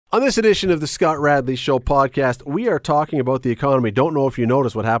On this edition of the Scott Radley Show podcast, we are talking about the economy. Don't know if you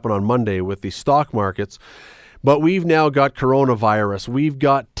noticed what happened on Monday with the stock markets, but we've now got coronavirus. We've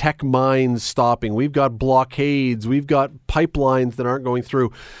got tech mines stopping. We've got blockades. We've got pipelines that aren't going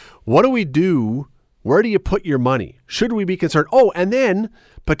through. What do we do? Where do you put your money? Should we be concerned? Oh, and then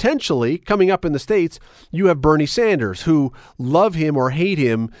potentially coming up in the States, you have Bernie Sanders, who, love him or hate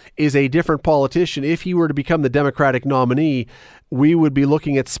him, is a different politician. If he were to become the Democratic nominee, we would be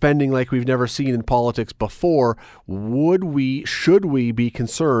looking at spending like we've never seen in politics before. Should we be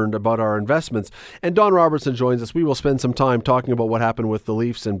concerned about our investments? And Don Robertson joins us. We will spend some time talking about what happened with the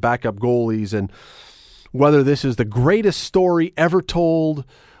Leafs and backup goalies and whether this is the greatest story ever told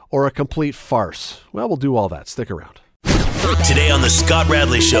or a complete farce. Well, we'll do all that. Stick around. Today on the Scott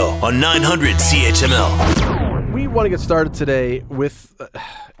Radley Show on 900 CHML. We want to get started today with,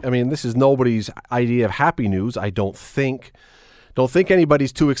 this is nobody's idea of happy news, I don't think. Don't think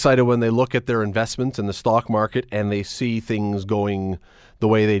anybody's too excited when they look at their investments in the stock market and they see things going the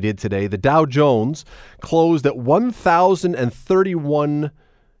way they did today. The Dow Jones closed at 1,031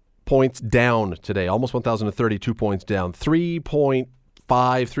 points down today, almost 1,032 points down,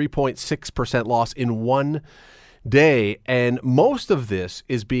 3.6% loss in one day. And most of this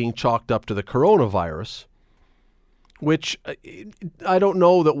is being chalked up to the coronavirus, which I don't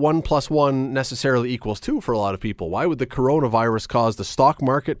know that 1 + 1 necessarily equals 2 for a lot of people. Why would the coronavirus cause the stock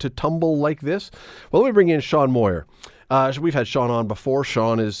market to tumble like this? Well, let me bring in Sean Moir. We've had Sean on before.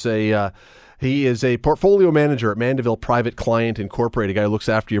 Sean is a portfolio manager at Mandeville Private Client Incorporated, a guy who looks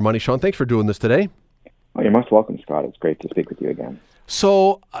after your money. Sean, thanks for doing this today. Well, you're most welcome, Scott. It's great to speak with you again.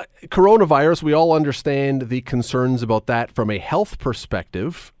 So, coronavirus, we all understand the concerns about that from a health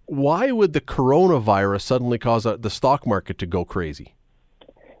perspective. Why would the coronavirus suddenly cause the stock market to go crazy?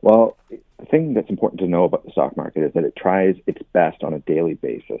 Well, the thing that's important to know about the stock market is that it tries its best on a daily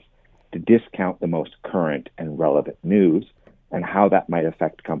basis to discount the most current and relevant news and how that might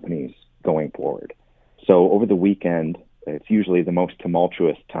affect companies going forward. So over the weekend, it's usually the most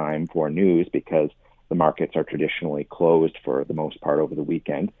tumultuous time for news because the markets are traditionally closed for the most part over the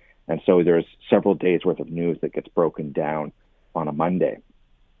weekend. And so there's several days worth of news that gets broken down on a Monday.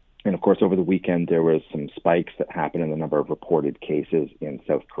 And of course, over the weekend, there was some spikes that happened in the number of reported cases in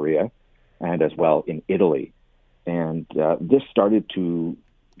South Korea and as well in Italy. And this started to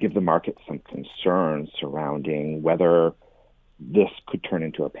give the market some concerns surrounding whether this could turn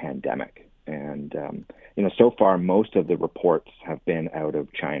into a pandemic. And, so far, most of the reports have been out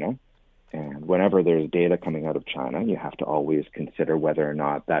of China. And whenever there's data coming out of China, you have to always consider whether or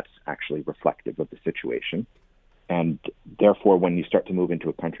not that's actually reflective of the situation. And therefore, when you start to move into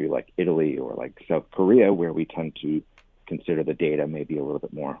a country like Italy or like South Korea, where we tend to consider the data maybe a little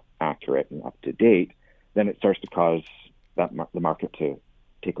bit more accurate and up to date, then it starts to cause the market to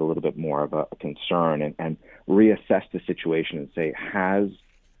take a little bit more of a concern and reassess the situation and say, has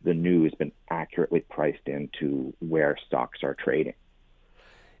the news been accurately priced into where stocks are trading?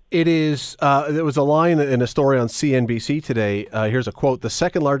 It is, there was a line in a story on CNBC today. Here's a quote: "The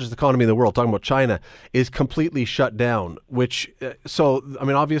second largest economy in the world," talking about China, "is completely shut down."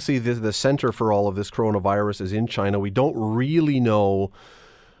 Obviously the center for all of this coronavirus is in China. We don't really know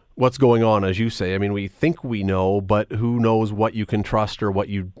what's going on, as you say. We think we know, but who knows what you can trust or what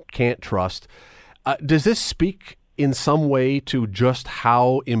you can't trust. Does this speak in some way to just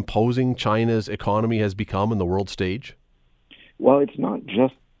how imposing China's economy has become in the world stage? Well, it's not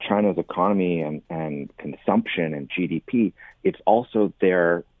just China's economy and consumption and GDP, it's also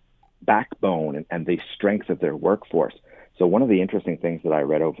their backbone and the strength of their workforce. So one of the interesting things that I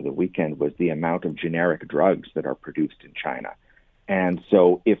read over the weekend was the amount of generic drugs that are produced in China. And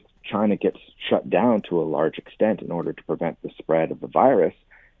so if China gets shut down to a large extent in order to prevent the spread of the virus,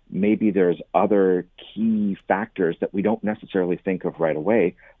 maybe there's other key factors that we don't necessarily think of right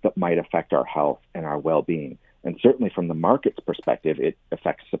away that might affect our health and our well-being. And certainly from the market's perspective, it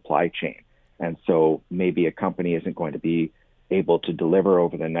affects supply chain. And so maybe a company isn't going to be able to deliver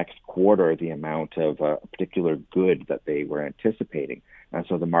over the next quarter the amount of a particular good that they were anticipating. And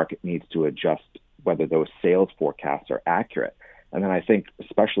so the market needs to adjust whether those sales forecasts are accurate. And then I think,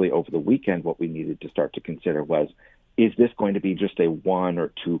 especially over the weekend, what we needed to start to consider was, is this going to be just a 1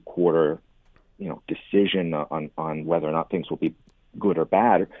 or 2 quarter, decision on whether or not things will be good or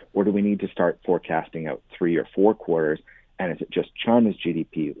bad, or do we need to start forecasting out 3 or 4 quarters? And is it just China's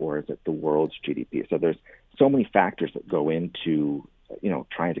GDP or is it the world's GDP? So there's so many factors that go into,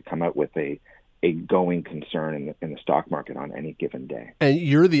 trying to come out with a going concern in the stock market on any given day. And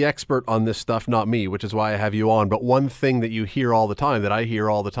you're the expert on this stuff, not me, which is why I have you on. But one thing that you hear all the time, that I hear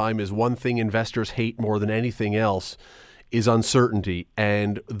all the time, is one thing investors hate more than anything else is uncertainty,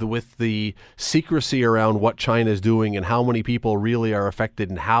 and with the secrecy around what China is doing and how many people really are affected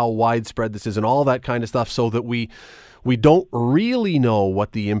and how widespread this is and all that kind of stuff, so that we don't really know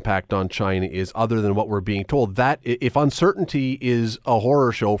what the impact on China is other than what we're being told. That if uncertainty is a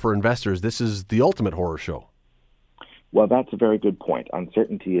horror show for investors, this is the ultimate horror show. Well, that's a very good point.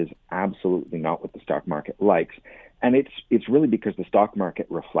 Uncertainty is absolutely not what the stock market likes. And it's really because the stock market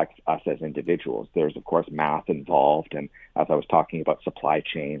reflects us as individuals. There's, of course, math involved, and as I was talking about supply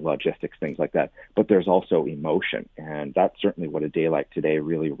chain, logistics, things like that. But there's also emotion, and that's certainly what a day like today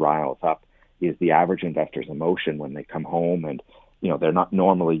really riles up, is the average investor's emotion when they come home and, they're not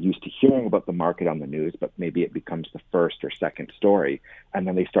normally used to hearing about the market on the news, but maybe it becomes the first or second story. And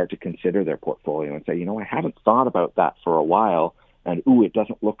then they start to consider their portfolio and say, I haven't thought about that for a while. And, it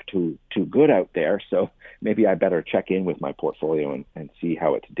doesn't look too good out there. So maybe I better check in with my portfolio and see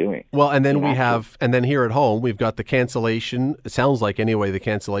how it's doing. Well, and then and then here at home, we've got the cancellation, it sounds like anyway, the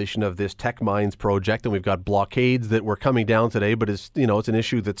cancellation of this Tech Mines project. And we've got blockades that were coming down today, but it's an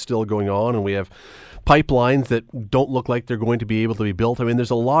issue that's still going on. And we have pipelines that don't look like they're going to be able to be built. I mean,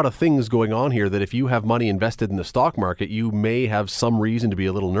 there's a lot of things going on here that if you have money invested in the stock market, you may have some reason to be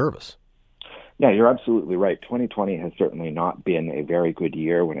a little nervous. Yeah, you're absolutely right. 2020 has certainly not been a very good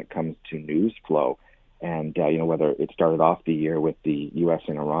year when it comes to news flow. And, whether it started off the year with the U.S.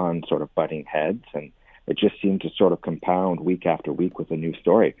 and Iran sort of butting heads, and it just seemed to sort of compound week after week with a new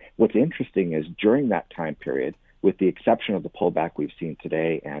story. What's interesting is during that time period, with the exception of the pullback we've seen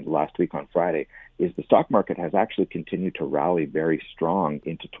today and last week on Friday, is the stock market has actually continued to rally very strong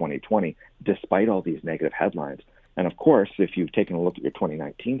into 2020, despite all these negative headlines. And of course, if you've taken a look at your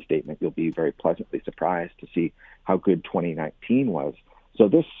 2019 statement, you'll be very pleasantly surprised to see how good 2019 was. So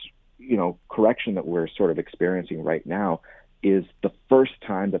this, correction that we're sort of experiencing right now is the first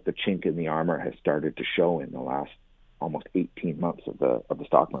time that the chink in the armor has started to show in the last almost 18 months of the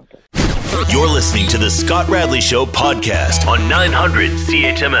stock market. You're listening to the Scott Radley Show podcast on 900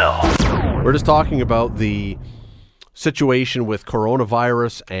 CHML. We're just talking about the situation with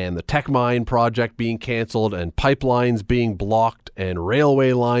coronavirus and the Tech Mine project being canceled and pipelines being blocked and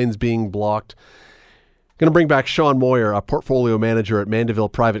railway lines being blocked. Going to bring back Sean Moir, a portfolio manager at Mandeville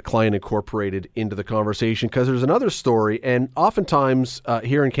Private Client Incorporated, into the conversation because there's another story. And oftentimes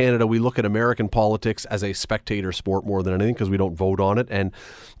here in Canada, we look at American politics as a spectator sport more than anything because we don't vote on it. And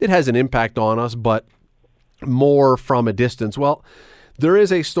it has an impact on us, but more from a distance. Well, there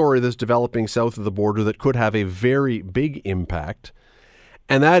is a story that's developing south of the border that could have a very big impact.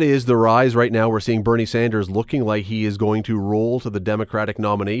 And that is the rise right now. We're seeing Bernie Sanders looking like he is going to roll to the Democratic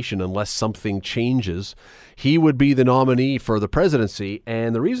nomination unless something changes. He would be the nominee for the presidency.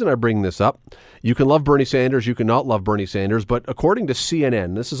 And the reason I bring this up, you can love Bernie Sanders, you can not love Bernie Sanders, but according to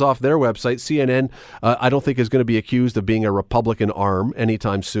CNN, this is off their website, CNN, I don't think is going to be accused of being a Republican arm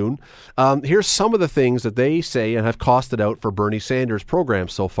anytime soon. Here's some of the things that they say and have costed out for Bernie Sanders' program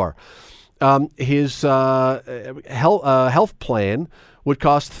so far. His health plan would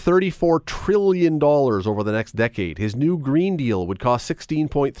cost $34 trillion over the next decade. His new Green Deal would cost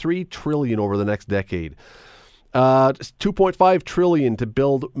 $16.3 trillion over the next decade. $2.5 trillion to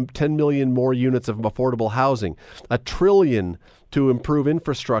build 10 million more units of affordable housing. $1 trillion to improve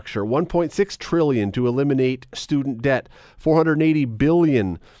infrastructure. $1.6 trillion to eliminate student debt. $480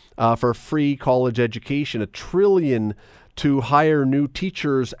 billion for free college education. $1 trillion to hire new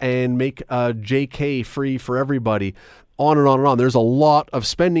teachers and make JK free for everybody. On and on and on. There's a lot of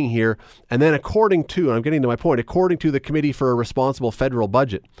spending here. And then according to, and I'm getting to my point, according to the Committee for a Responsible Federal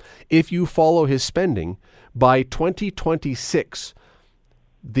Budget, if you follow his spending, by 2026,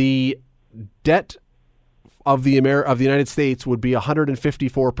 the debt of the United States would be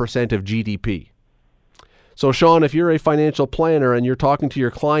 154% of GDP. So, Sean, if you're a financial planner and you're talking to your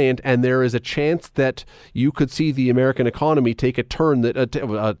client and there is a chance that you could see the American economy take a turn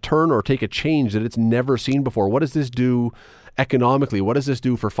or take a change that it's never seen before, what does this do economically? What does this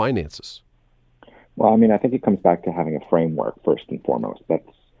do for finances? Well, I think it comes back to having a framework first and foremost. That's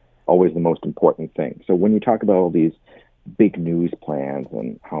always the most important thing. So when you talk about all these big news plans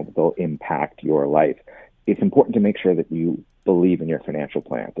and how they'll impact your life, it's important to make sure that you believe in your financial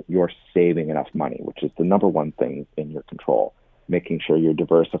plan, that you're saving enough money, which is the number one thing in your control, making sure you're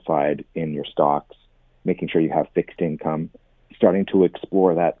diversified in your stocks, making sure you have fixed income, starting to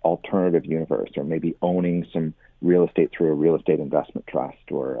explore that alternative universe, or maybe owning some real estate through a real estate investment trust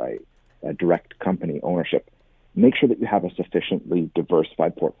or a direct company ownership. Make sure that you have a sufficiently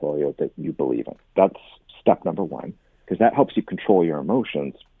diversified portfolio that you believe in. That's step number one, because that helps you control your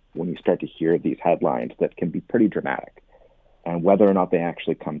emotions when you start to hear these headlines that can be pretty dramatic. And whether or not they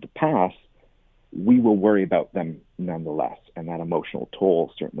actually come to pass we will worry about them nonetheless. And that emotional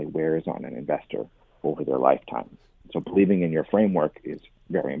toll certainly wears on an investor over their lifetime. So believing in your framework is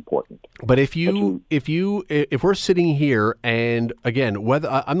very important. But if we're sitting here, and again,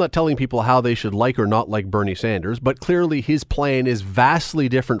 whether I'm not telling people how they should like or not like Bernie Sanders, but clearly his plan is vastly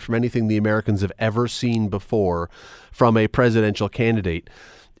different from anything the Americans have ever seen before from a presidential candidate.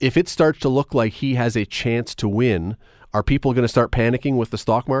 If it starts to look like he has a chance to win, are people going to start panicking with the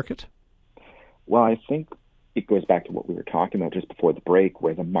stock market? Well, I think it goes back to what we were talking about just before the break,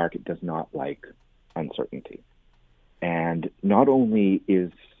 where the market does not like uncertainty. And not only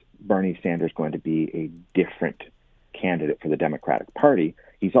is Bernie Sanders going to be a different candidate for the Democratic Party,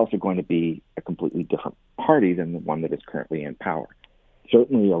 he's also going to be a completely different party than the one that is currently in power.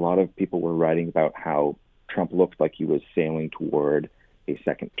 Certainly, a lot of people were writing about how Trump looked like he was sailing toward a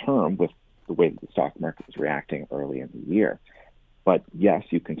second term with the way that the stock market was reacting early in the year. But yes,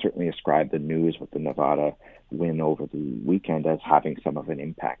 you can certainly ascribe the news with the Nevada win over the weekend as having some of an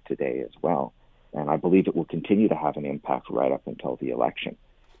impact today as well. And I believe it will continue to have an impact right up until the election.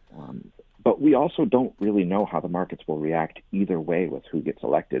 But we also don't really know how the markets will react either way with who gets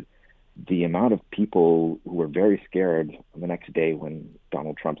elected. The amount of people who were very scared the next day when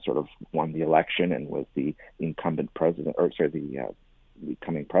Donald Trump sort of won the election and was the incumbent president, the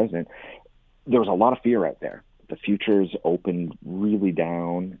coming president, there was a lot of fear out there. The futures opened really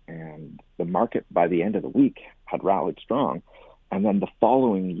down, and the market by the end of the week had rallied strong. And then the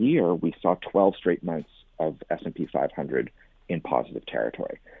following year, we saw 12 straight months of S&P 500 in positive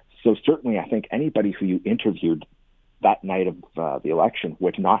territory. So certainly, I think anybody who you interviewed that night of the election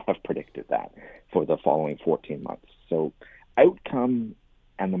would not have predicted that for the following 14 months. So outcome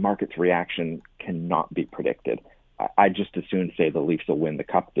and the market's reaction cannot be predicted. I just as soon say the Leafs will win the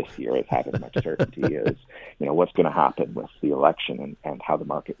Cup this year as having much certainty as what's going to happen with the election and how the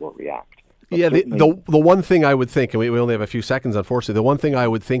market will react. But yeah, the one thing I would think, and we only have a few seconds, unfortunately, the one thing I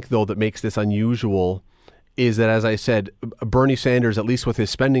would think, though, that makes this unusual is that, as I said, Bernie Sanders, at least with his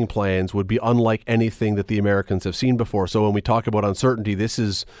spending plans, would be unlike anything that the Americans have seen before. So when we talk about uncertainty, this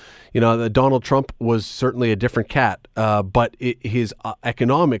is, Donald Trump was certainly a different cat, but his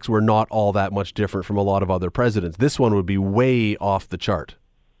economics were not all that much different from a lot of other presidents. This one would be way off the chart.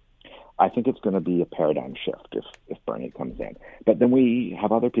 I think it's going to be a paradigm shift if Bernie comes in. But then we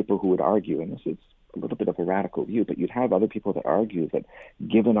have other people who would argue, and this is a little bit of a radical view, but you'd have other people that argue that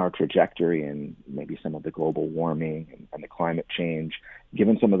given our trajectory and maybe some of the global warming and the climate change,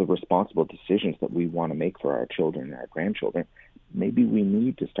 given some of the responsible decisions that we want to make for our children and our grandchildren, maybe we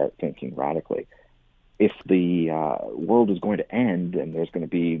need to start thinking radically. If the world is going to end and there's going to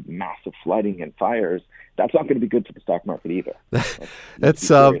be massive flooding and fires, that's not going to be good for the stock market either.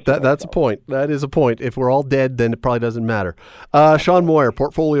 That's a point. That is a point. If we're all dead, then it probably doesn't matter. Sean Moir,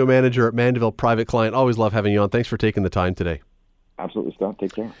 portfolio manager at Mandeville Private Client. Always love having you on. Thanks for taking the time today. Absolutely, Scott.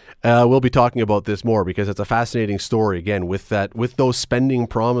 Take care. We'll be talking about this more because it's a fascinating story. Again, with those spending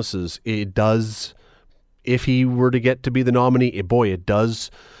promises, it does. If he were to get to be the nominee, it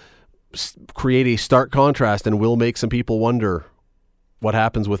does create a stark contrast and will make some people wonder what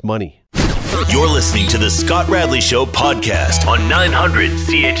happens with money. You're listening to the Scott Radley Show podcast on 900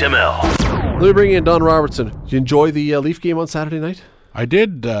 CHML. Let me bring in Don Robertson. Did you enjoy the Leaf game on Saturday night? I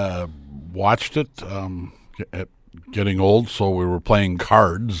did. Watched it. Getting old, so we were playing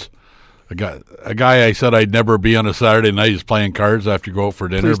cards. A guy I said I'd never be on a Saturday night is playing cards after you go out for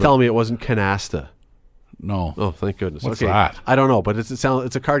dinner. Please tell me it wasn't canasta. No. Oh, thank goodness. What's that? I don't know, but it's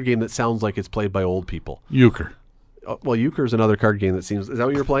a card game that sounds like it's played by old people. Euchre. Well, Euchre is another card game that seems... Is that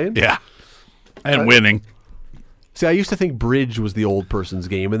what you're playing? Yeah. And winning. See, I used to think bridge was the old person's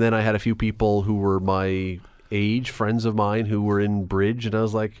game, and then I had a few people who were my age, friends of mine, who were in bridge, and I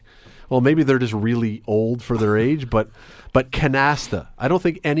was like, well, maybe they're just really old for their age, but canasta. I don't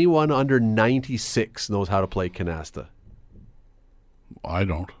think anyone under 96 knows how to play canasta. I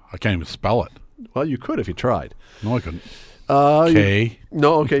don't. I can't even spell it. Well, you could if you tried. No, I couldn't. K.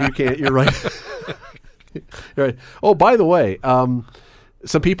 No, okay, you can't. You're right. You're right. Oh, by the way,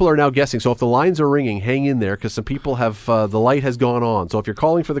 some people are now guessing. So if the lines are ringing, hang in there because some people have the light has gone on. So if you're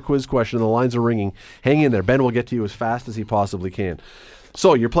calling for the quiz question and the lines are ringing, hang in there. Ben will get to you as fast as he possibly can.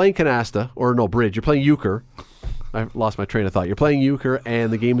 So you're playing canasta, or no, bridge. You're playing euchre. I lost my train of thought. You're playing euchre,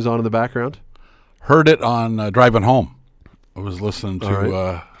 and the game is on in the background? Heard it on driving home. I was listening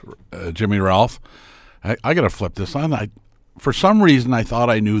to Jimmy Ralph. I got to flip this on. For some reason, I thought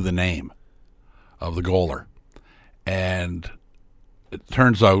I knew the name of the goaler. And it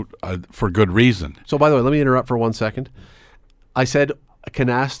turns out for good reason. So, by the way, let me interrupt for 1 second. I said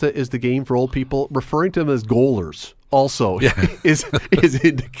canasta is the game for old people, referring to them as goalers. also is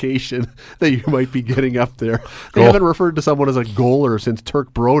indication that you might be getting up there. They haven't referred to someone as a goaler since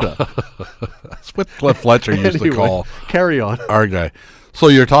Turk Broda. That's what Cliff Fletcher used to call carry on our guy. So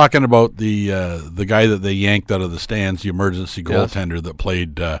you're talking about the guy that they yanked out of the stands, the emergency goaltender that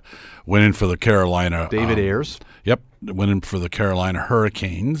played, went in for the Carolina. David Ayers. Yep, went in for the Carolina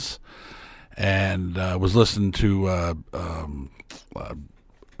Hurricanes, and was listening to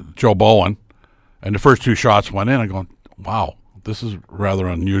Joe Bowen, and the first 2 shots went in. I'm going, wow, this is rather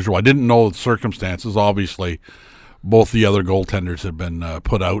unusual. I didn't know the circumstances. Obviously, both the other goaltenders had been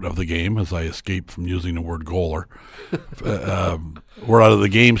put out of the game, as I escaped from using the word goaler. We're out of the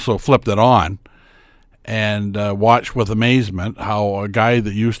game, so flipped it on and watched with amazement how a guy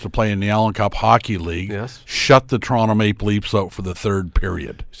that used to play in the Allen Cup Hockey League shut the Toronto Maple Leafs out for the 3rd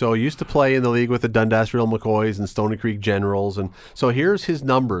period. So he used to play in the league with the Dundas Real McCoys and Stony Creek Generals. And so here's his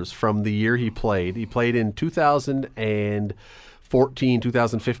numbers from the year he played. He played in 2014,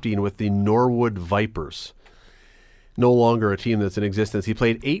 2015 with the Norwood Vipers. No longer a team that's in existence. He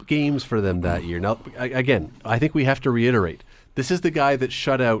played 8 games for them that year. Now, again, I think we have to reiterate, this is the guy that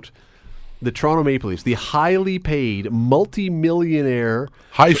shut out the Toronto Maple Leafs, the highly paid, multi-millionaire,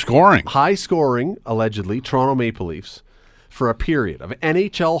 high-scoring, allegedly, Toronto Maple Leafs, for a period of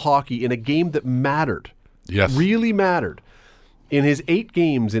NHL hockey in a game that mattered. Yes. Really mattered. In his 8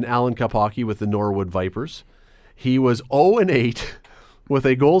 games in Allen Cup hockey with the Norwood Vipers, he was 0-8 with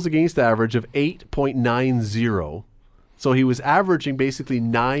a goals against average of 8.90. So he was averaging basically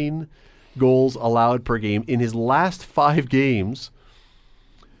 9 goals allowed per game. In his last 5 games,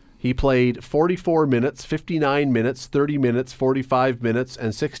 he played 44 minutes, 59 minutes, 30 minutes, 45 minutes,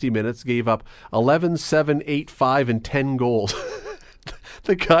 and 60 minutes, gave up 11, 7, 8, 5, and 10 goals.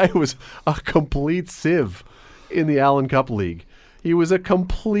 The guy was a complete sieve in the Allen Cup League. He was a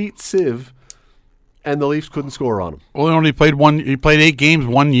complete sieve, and the Leafs couldn't score on him. Well, he played 8 games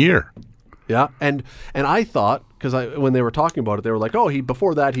 1 year. Yeah, and I thought, because when they were talking about it, they were like,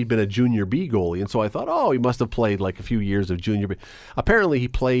 before that he'd been a junior B goalie, and so I thought, he must have played like a few years of junior B. Apparently, he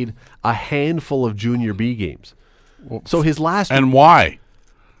played a handful of junior B games. So his last why?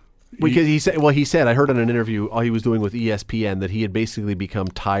 Because he said I heard in an interview he was doing with ESPN that he had basically become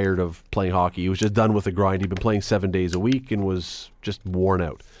tired of playing hockey. He was just done with the grind. He'd been playing 7 days a week and was just worn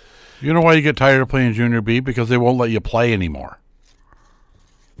out. You know why you get tired of playing junior B? Because they won't let you play anymore.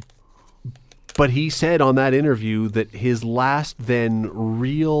 But he said on that interview that his last then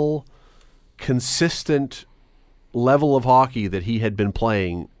real consistent level of hockey that he had been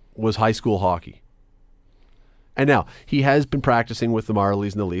playing was high school hockey. And now he has been practicing with the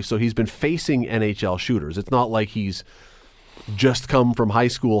Marlies and the Leafs, so he's been facing NHL shooters. It's not like he's just come from high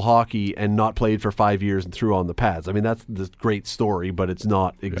school hockey and not played for 5 years and threw on the pads. I mean, that's the great story, but it's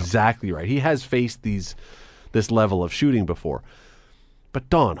not exactly right. He has faced this level of shooting before. But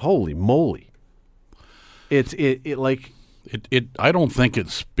Don, holy moly. I don't think it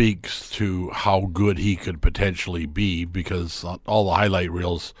speaks to how good he could potentially be, because all the highlight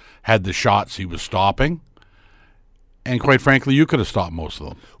reels had the shots he was stopping. And quite frankly, you could have stopped most of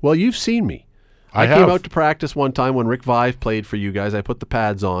them. Well, you've seen me. I came out to practice one time when Rick Vive played for you guys. I put the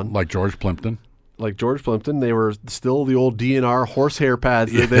pads on. Like George Plimpton. They were still the old DNR horsehair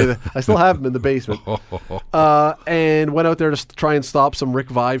pads. I still have them in the basement. And went out there to try and stop some Rick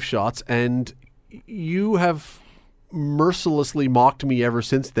Vive shots. And you have mercilessly mocked me ever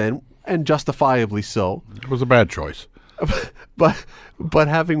since then, and justifiably so. It was a bad choice. But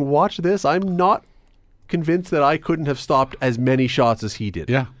having watched this, I'm not convinced that I couldn't have stopped as many shots as he did.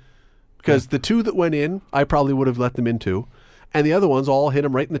 Yeah. Because the 2 that went in, I probably would have let them in too. And the other ones all hit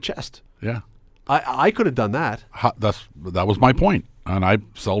him right in the chest. Yeah. I could have done that. That was my point. And I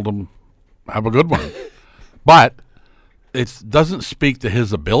seldom have a good one. But it doesn't speak to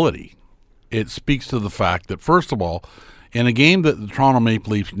his ability. It speaks to the fact that, first of all, in a game that the Toronto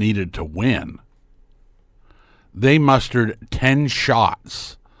Maple Leafs needed to win, they mustered 10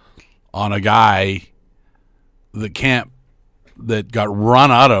 shots on a guy that got run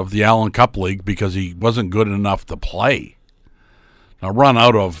out of the Allen Cup League because he wasn't good enough to play. Now, run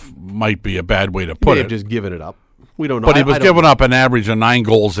out of might be a bad way to put it. Just given it up. We don't know. But he was giving up an average of 9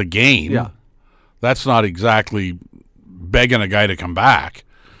 goals a game. Yeah. That's not exactly begging a guy to come back.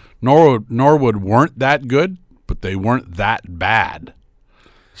 Norwood weren't that good, but they weren't that bad.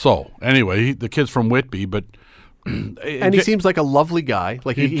 So, anyway, the kid's from Whitby, but... and he seems like a lovely guy.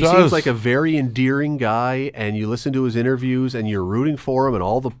 Like he seems like a very endearing guy, and you listen to his interviews and you're rooting for him, and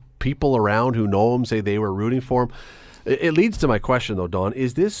all the people around who know him say they were rooting for him. It leads to my question, though, Don.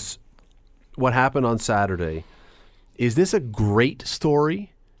 Is this what happened on Saturday? Is this a great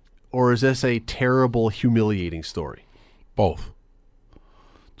story, or is this a terrible, humiliating story? Both.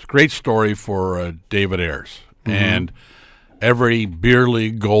 It's a great story for David Ayres. And every beer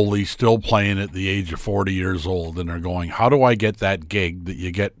league goalie still playing at the age of 40 years old, and they're going, how do I get that gig that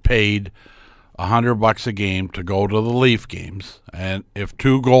you get paid $100 a game to go to the Leaf games, and if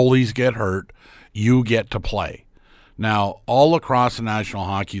 2 goalies get hurt, you get to play? Now, all across the National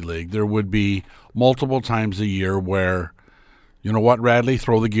Hockey League, there would be multiple times a year where, you know what, Radley,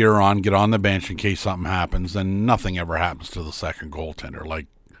 throw the gear on, get on the bench in case something happens, and nothing ever happens to the second goaltender. Like,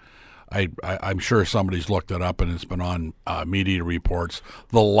 I'm sure somebody's looked it up and it's been on media reports.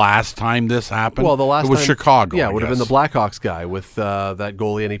 The last time this happened, it was Chicago. Yeah, it would have been the Blackhawks guy with that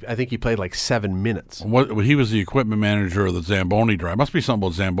goalie, and I think he played like 7 minutes. He was the equipment manager of the Zamboni driver. Must be something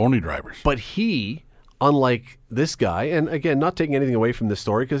about Zamboni drivers. But he, unlike this guy, and again, not taking anything away from this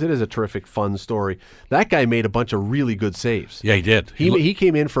story because it is a terrific, fun story, that guy made a bunch of really good saves. Yeah, he did. He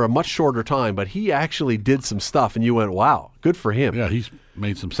came in for a much shorter time, but he actually did some stuff, and you went, wow, good for him. Yeah, he's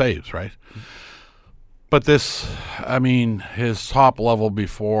made some saves, right? But this, I mean, his top level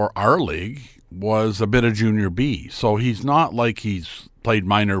before our league was a bit of junior B. So he's not like he's played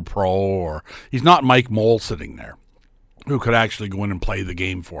minor pro, or he's not Mike Mole sitting there who could actually go in and play the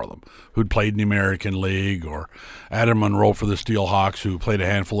game for them, who'd played in the American League, or Adam Monroe for the Steelhawks, who played a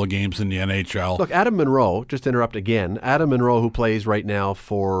handful of games in the NHL. Look, Adam Monroe, just to interrupt again, Adam Monroe, who plays right now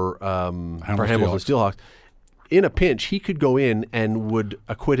for Hamilton Steelhawks, in a pinch, he could go in and would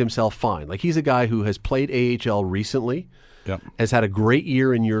acquit himself fine. Like, he's a guy who has played AHL recently, has had a great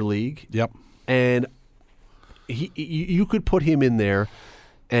year in your league, and you could put him in there,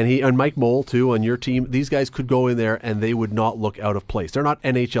 and Mike Mole too on your team. These guys could go in there and they would not look out of place. They're not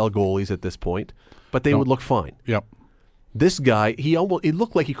NHL goalies at this point, but they would look fine. This guy, it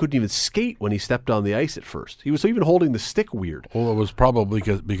looked like he couldn't even skate when he stepped on the ice at first. He was even holding the stick weird. Well, it was probably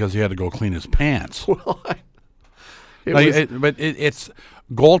because he had to go clean his pants. But it's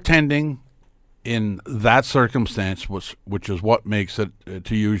goaltending in that circumstance, which is what makes it,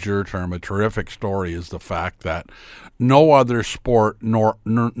 to use your term, a terrific story, is the fact that no other sport nor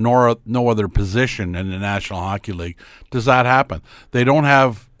no other position in the National Hockey League does that happen. They don't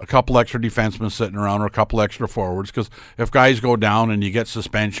have a couple extra defensemen sitting around or a couple extra forwards, because if guys go down and you get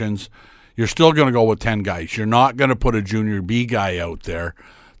suspensions, you're still going to go with 10 guys. You're not going to put a junior B guy out there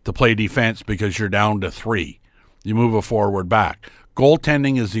to play defense because you're down to 3. You move a forward back.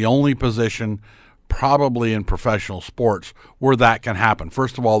 Goaltending is the only position probably in professional sports where that can happen.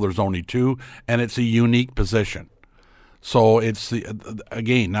 First of all, there's only 2, and it's a unique position. So it's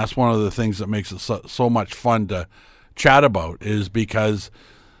again, that's one of the things that makes it so much fun to chat about, is because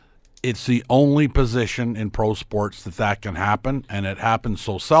it's the only position in pro sports that can happen, and it happens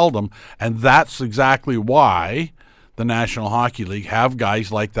so seldom, and that's exactly why the National Hockey League have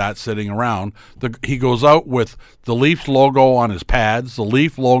guys like that sitting around. He goes out with the Leafs logo on his pads, the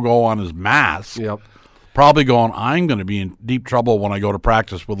Leaf logo on his mask, probably going, I'm going to be in deep trouble when I go to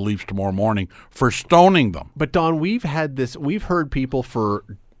practice with the Leafs tomorrow morning for stoning them. But Don, we've heard people for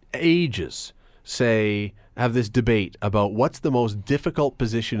ages have this debate about what's the most difficult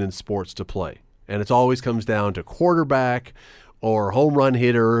position in sports to play. And it always comes down to quarterback or home run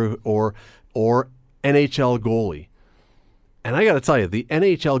hitter or NHL goalie. And I got to tell you, the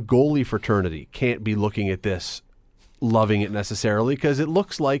NHL goalie fraternity can't be looking at this, loving it necessarily, because it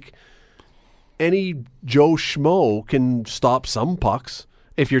looks like any Joe Schmo can stop some pucks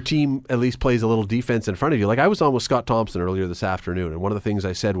if your team at least plays a little defense in front of you. Like, I was on with Scott Thompson earlier this afternoon, and one of the things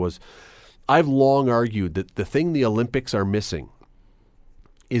I said was, I've long argued that the thing the Olympics are missing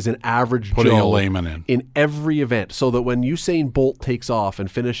is an average putting Joe a layman in every event, so that when Usain Bolt takes off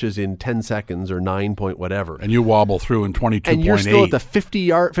and finishes in 10 seconds or 9 point whatever, and you wobble through in 22.8, and you're still at the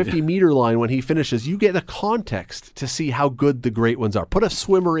 50 meter line when he finishes, you get the context to see how good the great ones are. Put a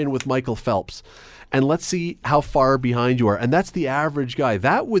swimmer in with Michael Phelps, and let's see how far behind you are. And that's the average guy.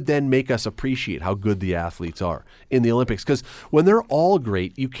 That would then make us appreciate how good the athletes are in the Olympics, because when they're all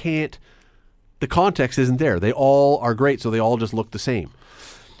great, you can't. The context isn't there. They all are great, so they all just look the same.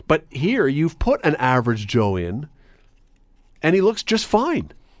 But here, you've put an average Joe in, and he looks just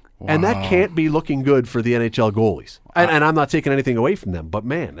fine. Wow. And that can't be looking good for the NHL goalies. And I'm not taking anything away from them, but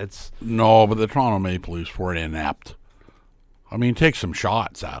man, it's... No, but the Toronto Maple Leafs were inept. I mean, take some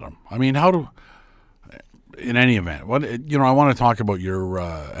shots at them. I mean, in any event, I want to talk about your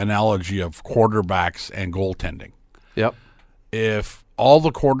analogy of quarterbacks and goaltending. Yep. If all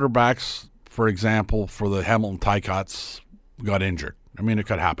the quarterbacks, for example, for the Hamilton Ticats got injured, I mean, it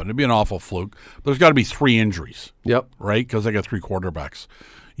could happen. It'd be an awful fluke. There's got to be 3 injuries. Yep. Right? Because they got 3 quarterbacks.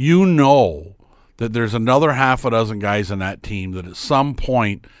 You know that there's another half a dozen guys in that team that at some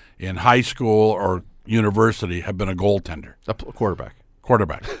point in high school or university have been a goaltender. A quarterback.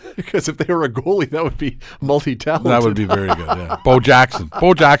 Because if they were a goalie, that would be multi-talented. That would be very good, yeah. Bo Jackson.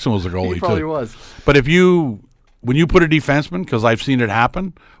 Bo Jackson was a goalie, he probably too. was. But when you put a defenseman, because I've seen it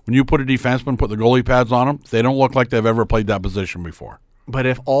happen, when you put a defenseman, put the goalie pads on them, they don't look like they've ever played that position before. But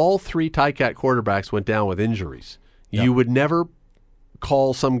if all three Ticat quarterbacks went down with injuries, you would never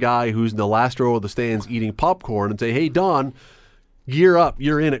call some guy who's in the last row of the stands eating popcorn and say, hey, Don, gear up,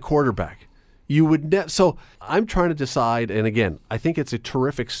 you're in at quarterback. You would so I'm trying to decide, and again, I think it's a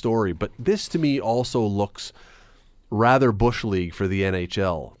terrific story, but this to me also looks rather bush league for the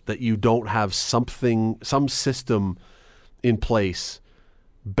NHL, that you don't have some system in place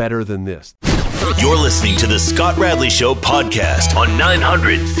better than this. You're listening to the Scott Radley Show podcast on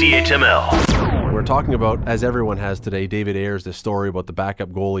 900 CHML. We're talking about, as everyone has today, David Ayers, this story about the backup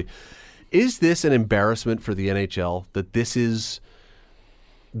goalie. Is this an embarrassment for the NHL that this is...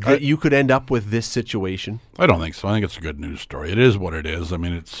 that you could end up with this situation? I don't think so. I think it's a good news story. It is what it is. I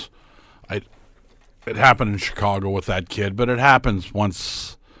mean, it happened in Chicago with that kid, but it happens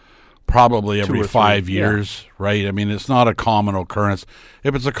once probably every 5 years, right? I mean, it's not a common occurrence.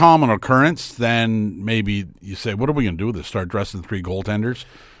 If it's a common occurrence, then maybe you say, what are we going to do with this? Start dressing three goaltenders?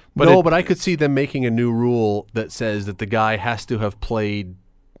 But I could see them making a new rule that says that the guy has to have played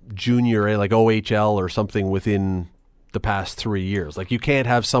junior, like OHL or something within the past 3 years. Like, you can't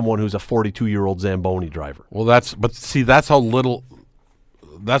have someone who's a 42-year-old Zamboni driver. Well, that's how low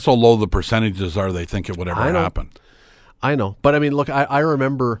the percentages are. They think it would ever happen. I know. But I mean, look, I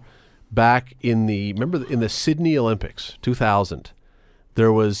remember back in the Sydney Olympics, 2000,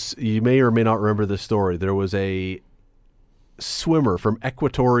 there was, you may or may not remember this story, there was a swimmer from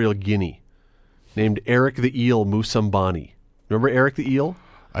Equatorial Guinea named Eric the Eel Musambani. Remember Eric the Eel?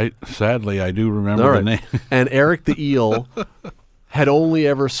 Sadly, I do remember the name. And Eric the Eel had only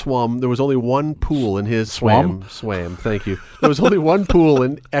ever swum. There was only one pool in his swam. Thank you. There was only one pool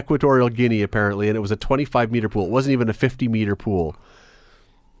in Equatorial Guinea, apparently, and it was a 25-meter pool. It wasn't even a 50-meter pool.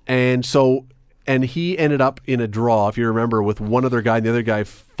 And he ended up in a draw, if you remember, with one other guy, and the other guy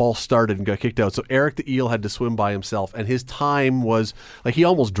false started and got kicked out. So Eric the Eel had to swim by himself, and his time was, like, he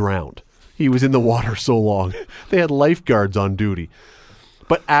almost drowned. He was in the water so long. They had lifeguards on duty.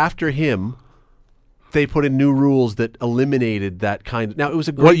 But after him, they put in new rules that eliminated that kind of... Now, it was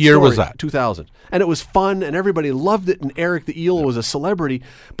a great What year story, was that? 2000. And it was fun, and everybody loved it, and Eric the Eel was a celebrity.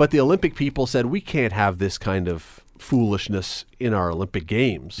 But the Olympic people said, we can't have this kind of foolishness in our Olympic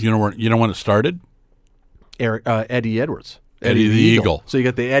Games. You know when it started? Eddie Edwards. Eddie the Eagle. So you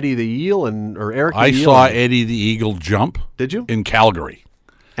got the Eddie the Eel or Eric the Eel. I saw Eddie the Eagle jump. Did you? In Calgary.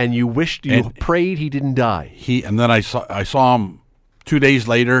 And you prayed he didn't die. And then I saw him 2 days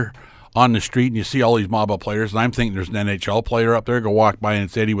later on the street, and you see all these Mamba players, and I'm thinking there's an NHL player up there. Go walk by, and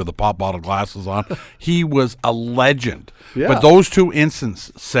it's Eddie with the pop bottle glasses on. He was a legend. Yeah. But those two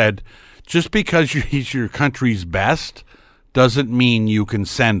instances said, just because he's your country's best doesn't mean you can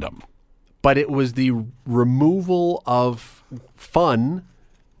send him. But it was the removal of fun,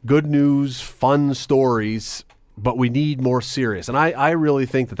 good news, fun stories, but we need more serious. And I really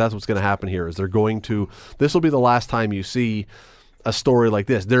think that that's what's going to happen here, is this will be the last time you see a story like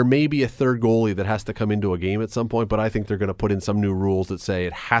this. There may be a third goalie that has to come into a game at some point, but I think they're going to put in some new rules that say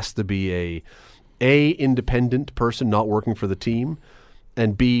it has to be a independent person not working for the team,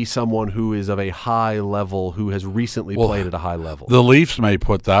 and B, someone who is of a high level, who has recently played at a high level. The Leafs may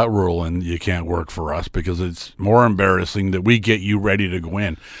put that rule in, you can't work for us, because it's more embarrassing that we get you ready to go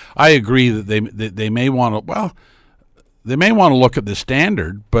in. I agree that they may want to, they may want to look at the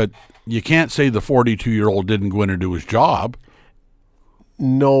standard, but you can't say the 42-year-old didn't go in and do his job.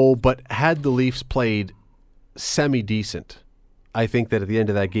 No, but had the Leafs played semi-decent, I think that at the end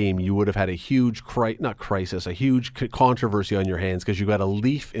of that game, you would have had a huge, a huge controversy on your hands, because you got a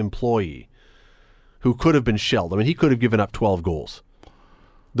Leaf employee who could have been shelled. I mean, he could have given up 12 goals.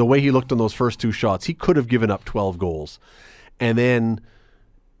 The way he looked on those first two shots, he could have given up 12 goals. And then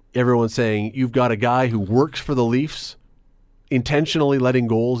everyone's saying, you've got a guy who works for the Leafs intentionally letting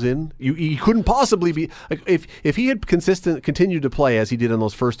goals in. He couldn't possibly be, like, if he had continued to play as he did on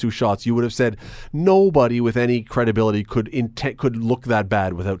those first two shots, you would have said nobody with any credibility could look that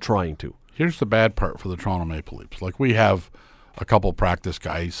bad without trying to. Here's the bad part for the Toronto Maple Leafs. Like, we have a couple practice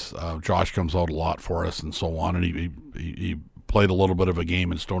guys. Josh comes out a lot for us and so on, and he played a little bit of a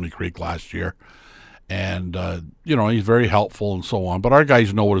game in Stony Creek last year, and he's very helpful and so on. But our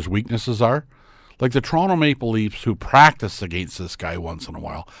guys know what his weaknesses are. Like, the Toronto Maple Leafs, who practice against this guy once in a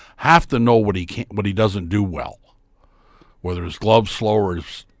while, have to know what he doesn't do well, whether his glove's slow or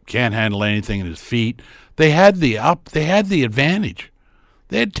his can't handle anything in his feet. They had the advantage.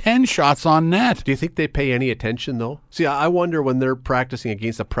 They had 10 shots on net. Do you think they pay any attention, though? See, I wonder when they're practicing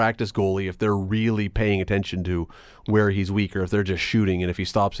against a practice goalie if they're really paying attention to where he's weak, or if they're just shooting, and if he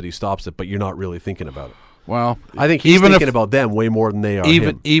stops it, he stops it, but you're not really thinking about it. Well, I think he's thinking about them way more than they are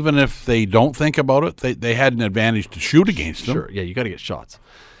him. Even if they don't think about it, they had an advantage to shoot against them. Sure, yeah, you got to get shots.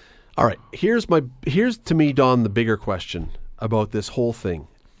 All right, here's to me, Don, the bigger question about this whole thing.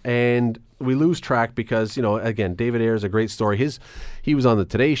 And we lose track because, again, David Ayer's a great story. He was on the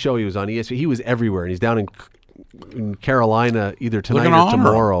Today Show. He was on ESPN. He was everywhere, and he's down in Carolina either tonight or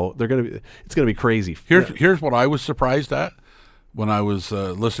tomorrow. It's gonna be crazy. Here's what I was surprised at when I was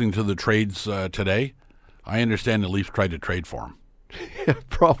listening to the trades today. I understand the Leafs tried to trade for him. Yeah,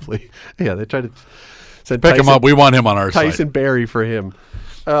 probably. Yeah, they tried to send pick him up. We want him on our side. Tyson Barrie for him.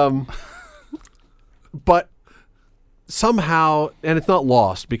 But somehow, and it's not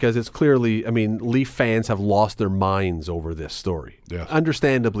lost because it's clearly, Leaf fans have lost their minds over this story. Yes.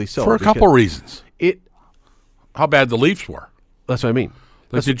 Understandably so. For a couple reasons. How bad the Leafs were. That's what I mean.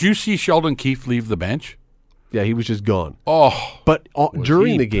 Did you see Sheldon Keefe leave the bench? Yeah, he was just gone. Oh. But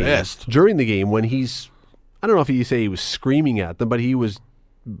during the game, when I don't know if you say he was screaming at them, but he was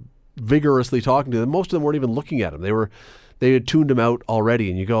vigorously talking to them. Most of them weren't even looking at him. They had tuned him out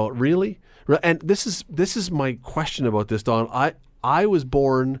already, and you go, really? And this is my question about this, Don. I was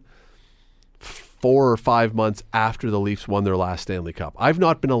born 4 or 5 months after the Leafs won their last Stanley Cup. I've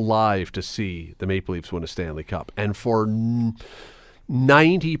not been alive to see the Maple Leafs win a Stanley Cup, and for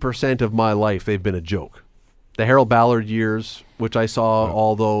 90% of my life, they've been a joke. The Harold Ballard years, which I saw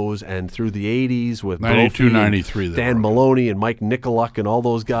all those, and through the 80s with 92, 93, Dan Maloney and Mike Nicoluk and all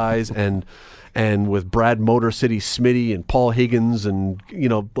those guys, and with Brad Motor City Smitty and Paul Higgins and,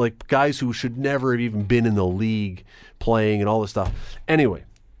 like guys who should never have even been in the league playing and all this stuff. Anyway,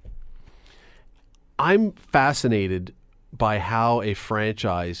 I'm fascinated by how a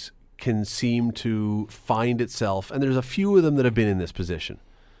franchise can seem to find itself, and there's a few of them that have been in this position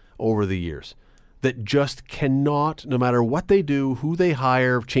over the years, that just cannot, no matter what they do, who they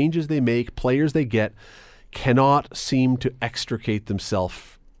hire, changes they make, players they get, cannot seem to extricate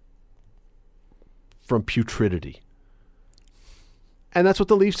themselves from putridity. And that's what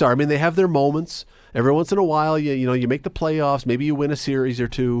the Leafs are. They have their moments. Every once in a while, you make the playoffs. Maybe you win a series or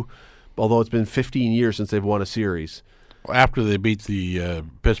two, although it's been 15 years since they've won a series. After they beat the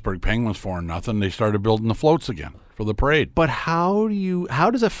Pittsburgh Penguins 4-0, they started building the floats again for the parade. But how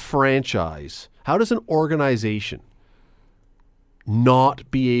does a franchise, how does an organization not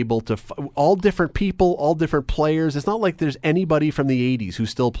be able to all different people, all different players? It's not like there's anybody from the 80s who's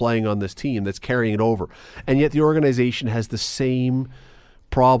still playing on this team that's carrying it over. And yet the organization has the same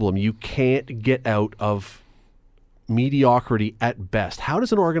problem. You can't get out of mediocrity at best. How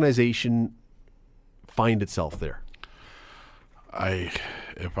does an organization find itself there?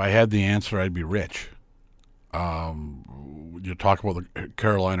 If I had the answer, I'd be rich. You talk about the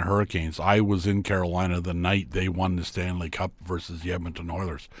Carolina Hurricanes. I was in Carolina the night they won the Stanley Cup versus the Edmonton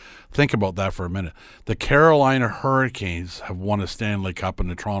Oilers. Think about that for a minute. The Carolina Hurricanes have won a Stanley Cup, and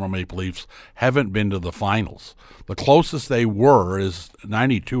the Toronto Maple Leafs haven't been to the finals. The closest they were is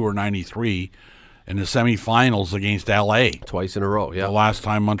 92 or 93 in the semifinals against L.A. Twice in a row, yeah. The last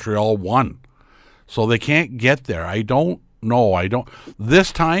time Montreal won. So they can't get there. No,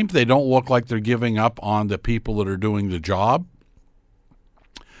 this time they don't look like they're giving up on the people that are doing the job.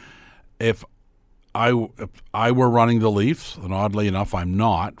 If I were running the Leafs, and oddly enough I'm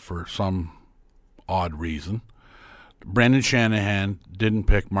not for some odd reason, Brendan Shanahan didn't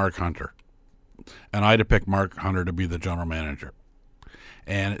pick Mark Hunter. And I'd have picked Mark Hunter to be the general manager.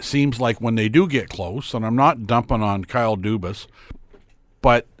 And it seems like when they do get close, and I'm not dumping on Kyle Dubas,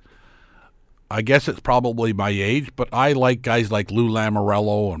 but I guess it's probably my age, but I like guys like Lou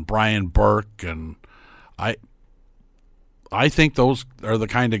Lamoriello and Brian Burke, and I think those are the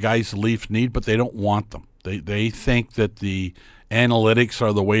kind of guys the Leafs need, but they don't want them. They think that the analytics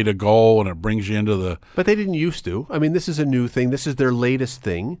are the way to go, and it brings you into the... But they didn't used to. This is a new thing. This is their latest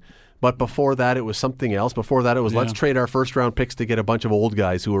thing. But before that, it was something else. Before that, it was let's trade our first-round picks to get a bunch of old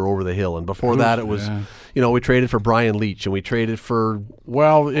guys who are over the hill. And before that, it was, we traded for Brian Leach, and we traded for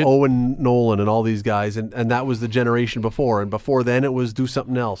Owen Nolan and all these guys. And that was the generation before. And before then, it was do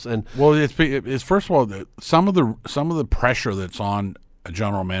something else. And it's first of all, some of the pressure that's on a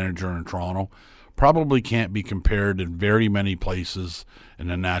general manager in Toronto probably can't be compared in very many places in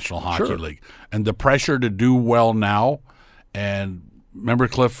the National Hockey League. And the pressure to do well now, and remember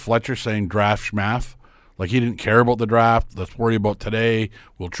Cliff Fletcher saying draft schmaff? Like he didn't care about the draft. Let's worry about today.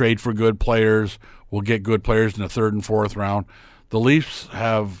 We'll trade for good players. We'll get good players in the third and fourth round. The Leafs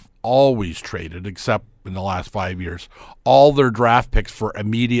have always traded, except in the last 5 years, all their draft picks for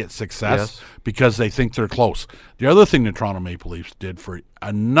immediate success because they think they're close. The other thing the Toronto Maple Leafs did for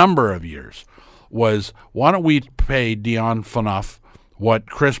a number of years was, why don't we pay Dion Phaneuf what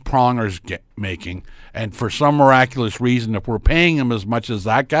Chris Pronger's making, and for some miraculous reason, if we're paying him as much as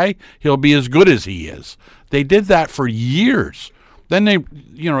that guy, he'll be as good as he is. They did that for years. Then they,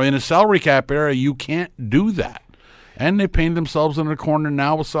 in a salary cap era, you can't do that. And they painted themselves in a corner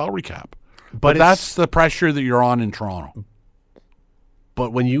now with salary cap. But that's the pressure that you're on in Toronto.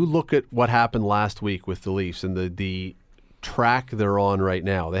 But when you look at what happened last week with the Leafs and the track they're on right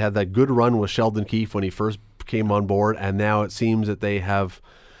now, they had that good run with Sheldon Keefe when he first came on board, and now it seems that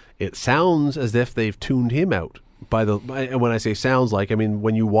it sounds as if they've tuned him out. And when I say sounds like, I mean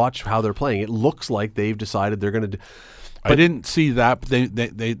when you watch how they're playing, it looks like they've decided they're going to I didn't see that, but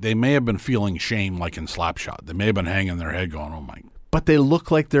they may have been feeling shame like in Slapshot. They may have been hanging their head going, oh my. But they look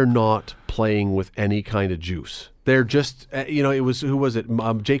like they're not playing with any kind of juice. They're just, it was, who was it?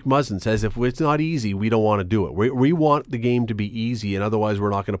 Jake Muzzin says, if it's not easy, we don't want to do it. We want the game to be easy, and otherwise we're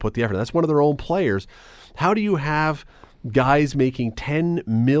not going to put the effort. That's one of their own players. How do you have guys making $10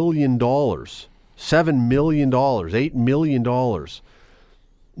 million, $7 million, $8 million,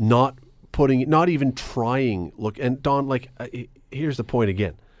 not even trying? Look, and Don, here's the point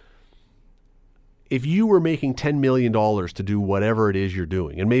again. If you were making $10 million to do whatever it is you're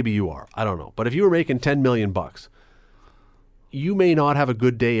doing, and maybe you are, I don't know, but if you were making $10 million, you may not have a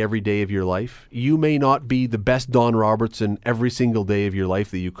good day every day of your life. You may not be the best Don Robertson every single day of your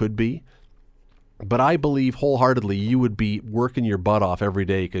life that you could be. But I believe wholeheartedly you would be working your butt off every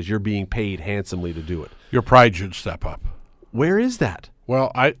day because you're being paid handsomely to do it. Your pride should step up. Where is that?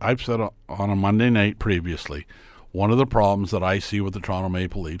 Well, I've said on a Monday night previously, one of the problems that I see with the Toronto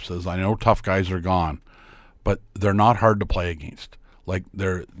Maple Leafs is I know tough guys are gone, but they're not hard to play against.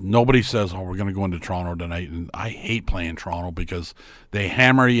 Nobody says, we're going to go into Toronto tonight, and I hate playing Toronto because they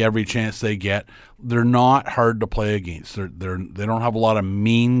hammer you every chance they get. They're not hard to play against. They don't have a lot of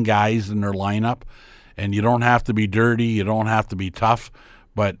mean guys in their lineup, and you don't have to be dirty, you don't have to be tough,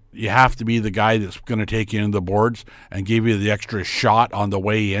 but you have to be the guy that's going to take you into the boards and give you the extra shot on the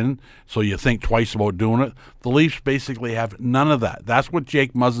way in so you think twice about doing it. The Leafs basically have none of that. That's what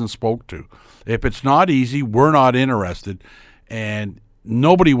Jake Muzzin spoke to. If it's not easy, we're not interested. And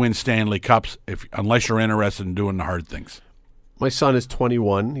nobody wins Stanley Cups unless you're interested in doing the hard things. My son is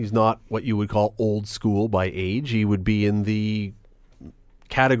 21. He's not what you would call old school by age. He would be in the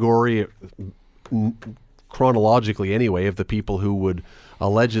category, chronologically anyway, of the people who would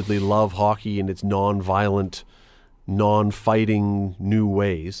allegedly love hockey in its non-violent, non-fighting new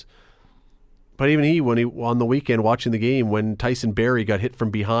ways. But even when he on the weekend watching the game, when Tyson Barrie got hit from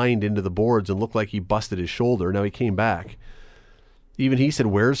behind into the boards and looked like he busted his shoulder, now he came back. Even he said,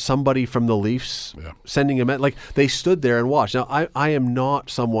 where's somebody from the Leafs sending him at? They stood there and watched. Now, I am not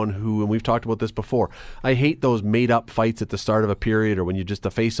someone who, and we've talked about this before, I hate those made-up fights at the start of a period or when you just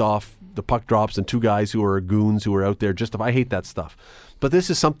face off, the puck drops and two guys who are goons who are out there. I hate that stuff. But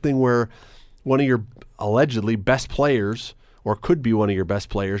this is something where one of your allegedly best players, or could be one of your best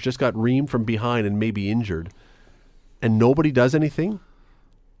players, just got reamed from behind and maybe injured, and nobody does anything?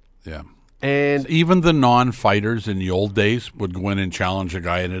 Yeah. And even the non-fighters in the old days would go in and challenge a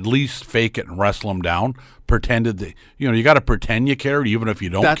guy and at least fake it and wrestle him down. Pretended that you got to pretend you care even if you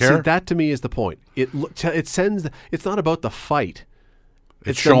don't care. That to me is the point. It sends. It's not about the fight.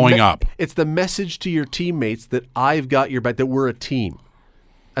 It's showing up. It's the message to your teammates that I've got your back. That we're a team,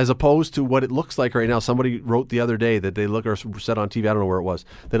 as opposed to what it looks like right now. Somebody wrote the other day that they look or said on TV. I don't know where it was.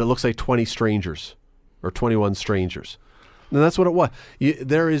 That it looks like 20 strangers or 21 strangers. And that's what it was.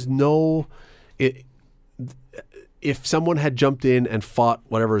 There is no... if someone had jumped in and fought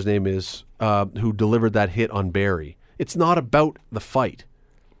whatever his name is, who delivered that hit on Barrie, it's not about the fight.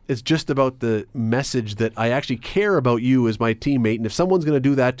 It's just about the message that I actually care about you as my teammate. And if someone's going to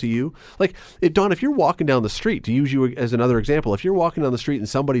do that to you, Don, if you're walking down the street, to use you as another example, if you're walking down the street and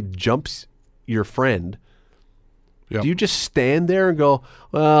somebody jumps your friend, do you just stand there and go,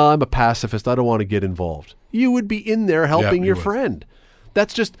 well, I'm a pacifist, I don't want to get involved? You would be in there helping your friend.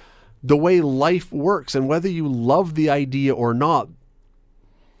 That's just the way life works. And whether you love the idea or not,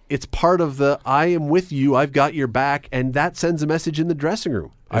 it's part of the I am with you, I've got your back, and that sends a message in the dressing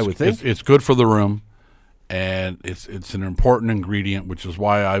room, I would think. It's good for the room, and it's an important ingredient, which is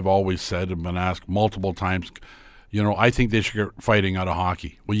why I've always said and been asked multiple times, I think they should get fighting out of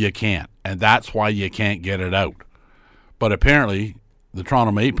hockey. Well, you can't, and that's why you can't get it out. But apparently, the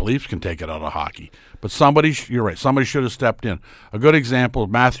Toronto Maple Leafs can take it out of hockey. But you're right, somebody should have stepped in. A good example,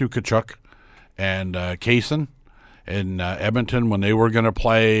 Matthew Tkachuk and Kaysen. in Edmonton when they were going to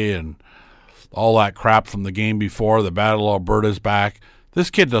play and all that crap from the game before. The Battle of Alberta's back. This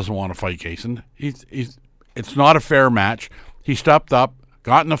kid doesn't want to fight Kaysen. It's not a fair match. He stepped up,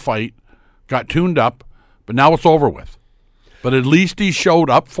 got in a fight, got tuned up, but now it's over with. But at least he showed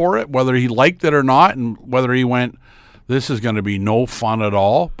up for it, whether he liked it or not, and whether he went, this is going to be no fun at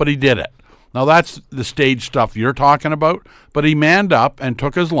all, but he did it. Now, that's the stage stuff you're talking about, but he manned up and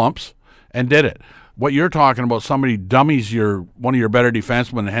took his lumps and did it. What you're talking about, somebody dummies one of your better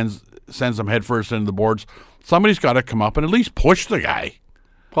defensemen and sends them headfirst into the boards, somebody's got to come up and at least push the guy.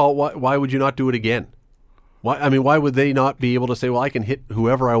 Paul, why would you not do it again? Why would they not be able to say, well, I can hit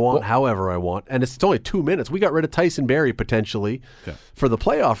whoever I want, however I want, and it's only 2 minutes. We got rid of Tyson Barrie potentially for the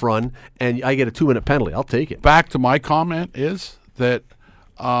playoff run, and I get a 2-minute penalty. I'll take it. Back to my comment is that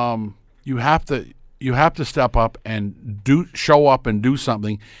you have to step up and show up and do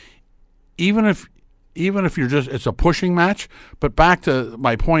something, even if you're just, it's a pushing match. But back to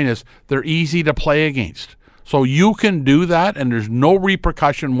my point is, they're easy to play against. So you can do that, and there's no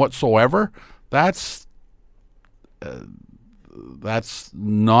repercussion whatsoever. That's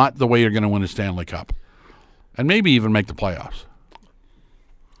not the way you're going to win a Stanley Cup, and maybe even make the playoffs.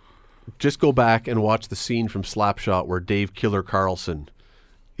 Just go back and watch the scene from Slapshot where Dave Killer Carlson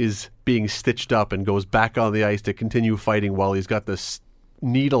is being stitched up and goes back on the ice to continue fighting while he's got this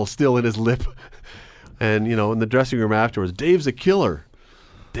needle still in his lip. And, in the dressing room afterwards, Dave's a killer.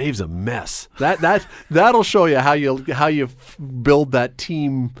 Dave's a mess. That'll show you how you build that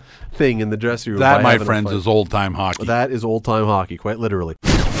team thing in the dressing room. That, my friends, is old-time hockey. That is old-time hockey, quite literally.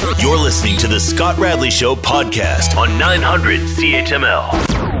 You're listening to the Scott Radley Show podcast on 900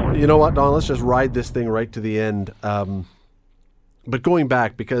 CHML. You know what, Don? Let's just ride this thing right to the end. But going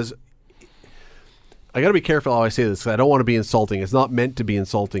back, because I got to be careful how I say this, because I don't want to be insulting. It's not meant to be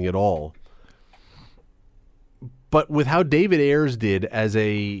insulting at all. But with how David Ayres did as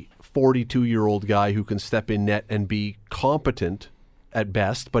a 42-year-old guy who can step in net and be competent at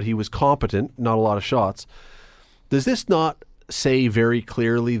best, but he was competent, not a lot of shots, does this not say very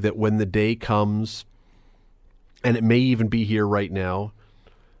clearly that when the day comes, and it may even be here right now,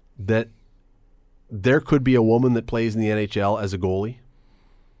 that there could be a woman that plays in the NHL as a goalie?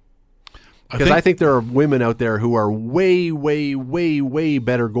 Because I think there are women out there who are way, way, way, way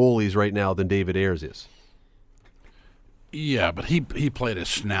better goalies right now than David Ayres is. Yeah, but he played a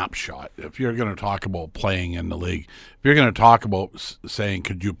snapshot. If you're going to talk about playing in the league, if you're going to talk about saying,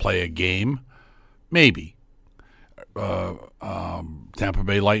 could you play a game? Maybe. Tampa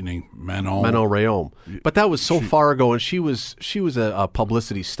Bay Lightning, Manon Rhéaume. But that was so far ago, and she was a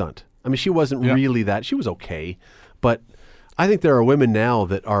publicity stunt. I mean, she wasn't really that. She was okay. But I think there are women now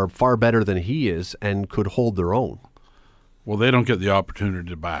that are far better than he is and could hold their own. Well, they don't get the opportunity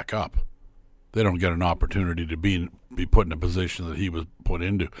to back up. They don't get an opportunity to be put in a position that he was put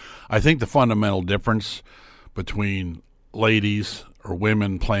into. I think the fundamental difference between ladies or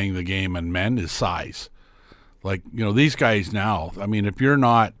women playing the game and men is size. Like, these guys now, I mean, if you're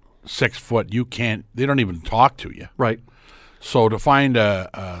not 6 foot, they don't even talk to you. Right. So to find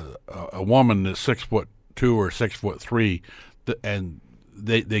a woman that's 6'2" or 6'3", and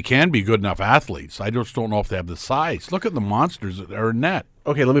they can be good enough athletes. I just don't know if they have the size. Look at the monsters that are in net.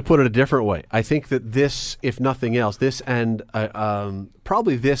 Okay, let me put it a different way. I think that this, if nothing else, this and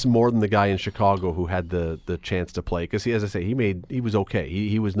probably this more than the guy in Chicago who had the chance to play, because as I say, he was okay.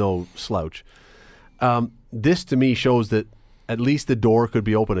 He was no slouch. This to me shows that at least the door could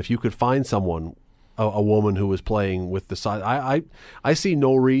be open if you could find someone, a woman who was playing with the size. I see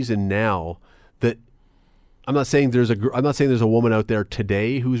no reason now that. I'm not saying there's a woman out there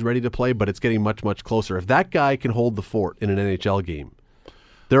today who's ready to play, but it's getting much, much closer. If that guy can hold the fort in an NHL game,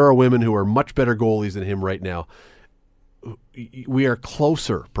 there are women who are much better goalies than him right now. We are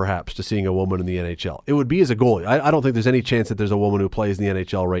closer, perhaps, to seeing a woman in the NHL. It would be as a goalie. I don't think there's any chance that there's a woman who plays in the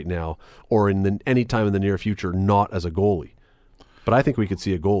NHL right now or any time in the near future not as a goalie. But I think we could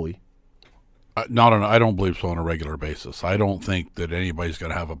see a goalie. I don't believe so on a regular basis. I don't think that anybody's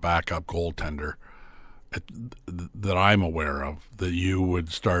going to have a backup goaltender that I'm aware of, that you would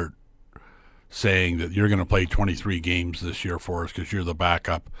start saying that you're going to play 23 games this year for us because you're the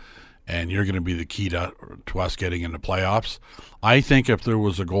backup and you're going to be the key to us getting into playoffs. I think if there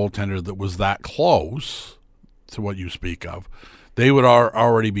was a goaltender that was that close to what you speak of, they would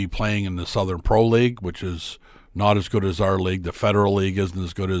already be playing in the Southern Pro League, which is not as good as our league. The Federal League isn't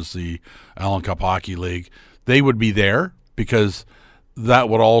as good as the Allen Cup Hockey League. They would be there because that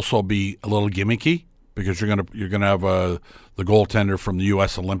would also be a little gimmicky, because you're gonna have the goaltender from the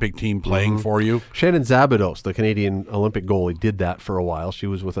U.S. Olympic team playing for you. Shannon Zabados, the Canadian Olympic goalie, did that for a while. She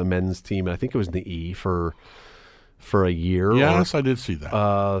was with a men's team, and I think it was in the E for for a year. Yes, I did see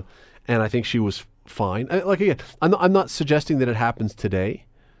that. And I think she was fine. Again, I'm not suggesting that it happens today,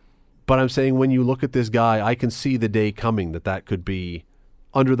 but I'm saying when you look at this guy, I can see the day coming that could be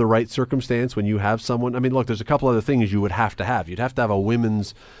under the right circumstance when you have someone. I mean, look, there's a couple other things you would have to have. You'd have to have a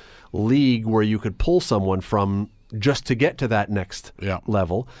women's league where you could pull someone from just to get to that next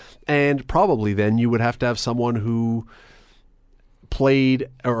level. And probably then you would have to have someone who played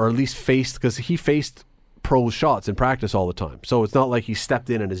or at least faced, because he faced pro shots in practice all the time. So it's not like he stepped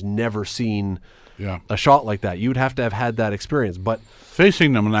in and has never seen a shot like that. You'd have to have had that experience. But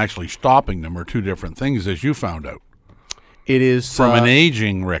facing them and actually stopping them are two different things, as you found out. It is from an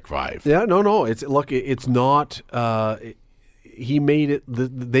aging Rick Vive. Yeah, no. It's not. He made it.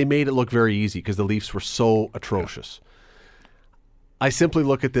 They made it look very easy because the Leafs were so atrocious. I simply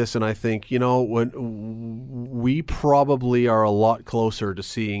look at this and I think, when we probably are a lot closer to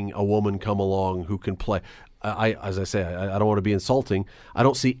seeing a woman come along who can play. As I say, I don't want to be insulting. I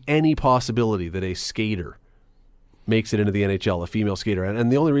don't see any possibility that a skater makes it into the NHL, a female skater.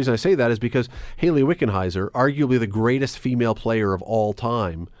 And the only reason I say that is because Hayley Wickenheiser, arguably the greatest female player of all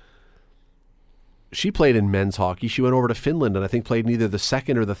time, she played in men's hockey. She went over to Finland and I think played in either the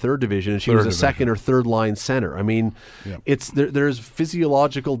second or the third division, and she was a second or third line center. I mean, there's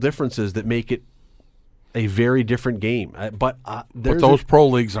physiological differences that make it a very different game. But those pro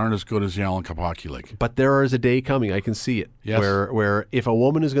leagues aren't as good as the Allen Cup Hockey League. But there is a day coming, I can see it, where if a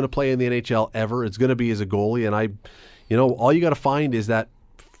woman is going to play in the NHL ever, it's going to be as a goalie. And all you got to find is that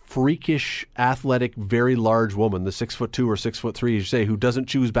freakish, athletic, very large woman, the 6'2" or 6'3", as you say, who doesn't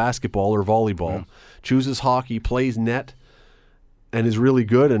choose basketball or volleyball, chooses hockey, plays net, and is really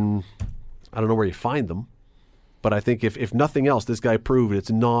good. And I don't know where you find them, but I think if nothing else, this guy proved it's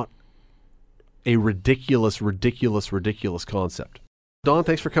not a ridiculous concept. Don,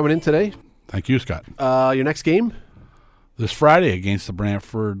 thanks for coming in today. Thank you, Scott. Your next game? This Friday against the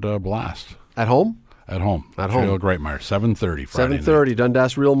Brantford Blast. At home? At home. Great Meyer, 7:30 Friday 7:30, night.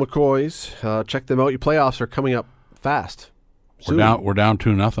 Dundas Real McCoys. Check them out. Your playoffs are coming up fast. We're down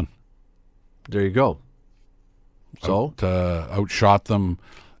 2-0. There you go. So? Outshot them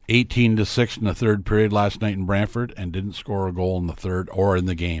 18-6 in the third period last night in Brantford and didn't score a goal in the third or in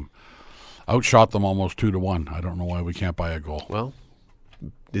the game. Outshot them almost 2-1. I don't know why we can't buy a goal. Well,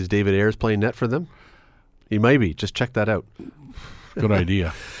 is David Ayres playing net for them? He might be. Just check that out. Good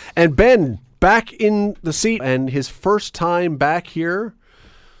idea. And Ben, back in the seat, and his first time back here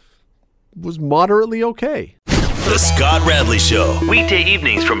was moderately okay. The Scott Radley Show. Weekday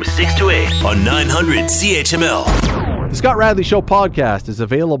evenings from 6 to 8 on 900 CHML. The Scott Radley Show podcast is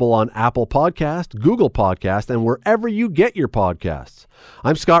available on Apple Podcast, Google Podcast, and wherever you get your podcasts.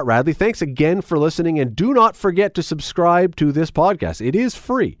 I'm Scott Radley. Thanks again for listening, and do not forget to subscribe to this podcast. It is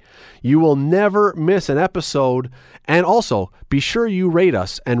free. You will never miss an episode, and also be sure you rate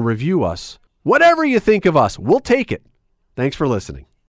us and review us. Whatever you think of us, we'll take it. Thanks for listening.